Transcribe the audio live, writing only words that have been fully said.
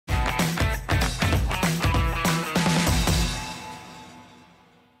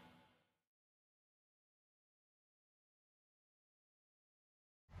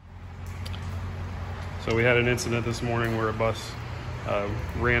So we had an incident this morning where a bus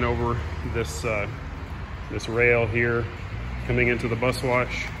ran over this rail here coming into the bus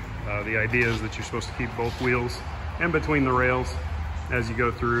wash. The idea is that you're supposed to keep both wheels in between the rails as you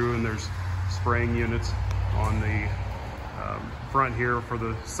go through, and there's spraying units on the front here for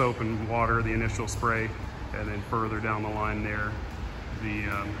the soap and water, the initial spray, and then further down the line there, the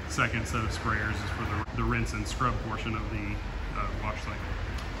second set of sprayers is for the rinse and scrub portion of the wash cycle.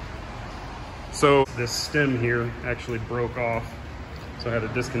 So this stem here actually broke off, so I had to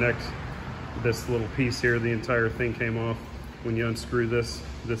disconnect this little piece here. The entire thing came off. When you unscrew this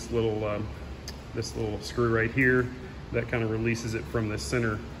little screw right here, that kind of releases it from the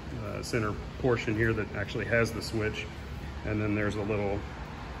center portion here that actually has the switch, and then there's a little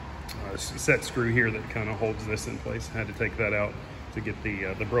set screw here that kind of holds this in place. I had to take that out to get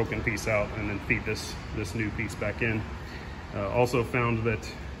the broken piece out and then feed this new piece back in. Also found that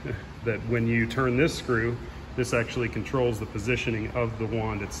when you turn this screw, this actually controls the positioning of the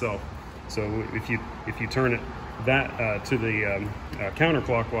wand itself. So if you turn it to the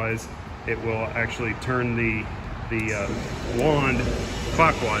counterclockwise, it will actually turn the wand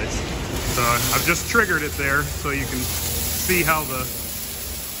clockwise. So I've just triggered it there so you can see how the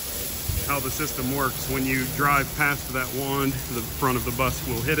system works. When you drive past that wand, the front of the bus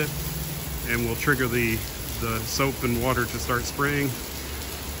will hit it and will trigger the soap and water to start spraying.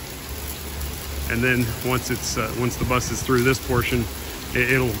 And then once the bus is through this portion,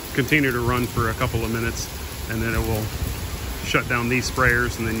 it'll continue to run for a couple of minutes, and then it will shut down these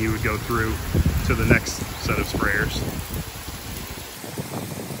sprayers, and then you would go through to the next set of sprayers.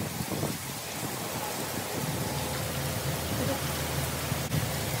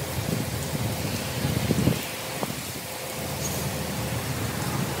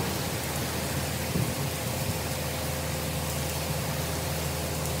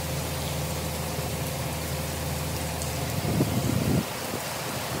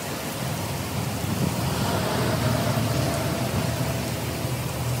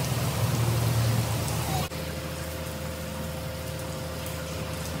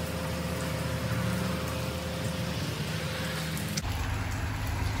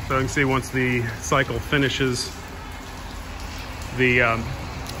 So you can see once the cycle finishes,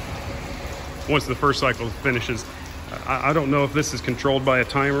 once the first cycle finishes, I don't know if this is controlled by a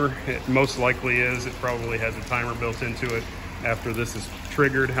timer. It most likely is. It probably has a timer built into it. After this is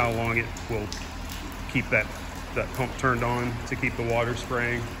triggered, how long it will keep that pump turned on to keep the water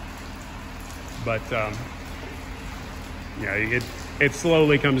spraying. But yeah, it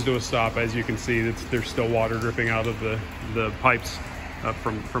slowly comes to a stop. As you can see, there's still water dripping out of the pipes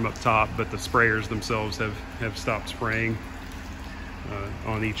from up top, but the sprayers themselves have stopped spraying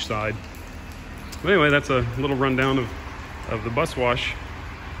on each side. But anyway, that's a little rundown of the bus wash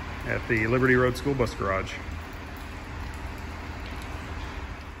at the Liberty Road School Bus Garage.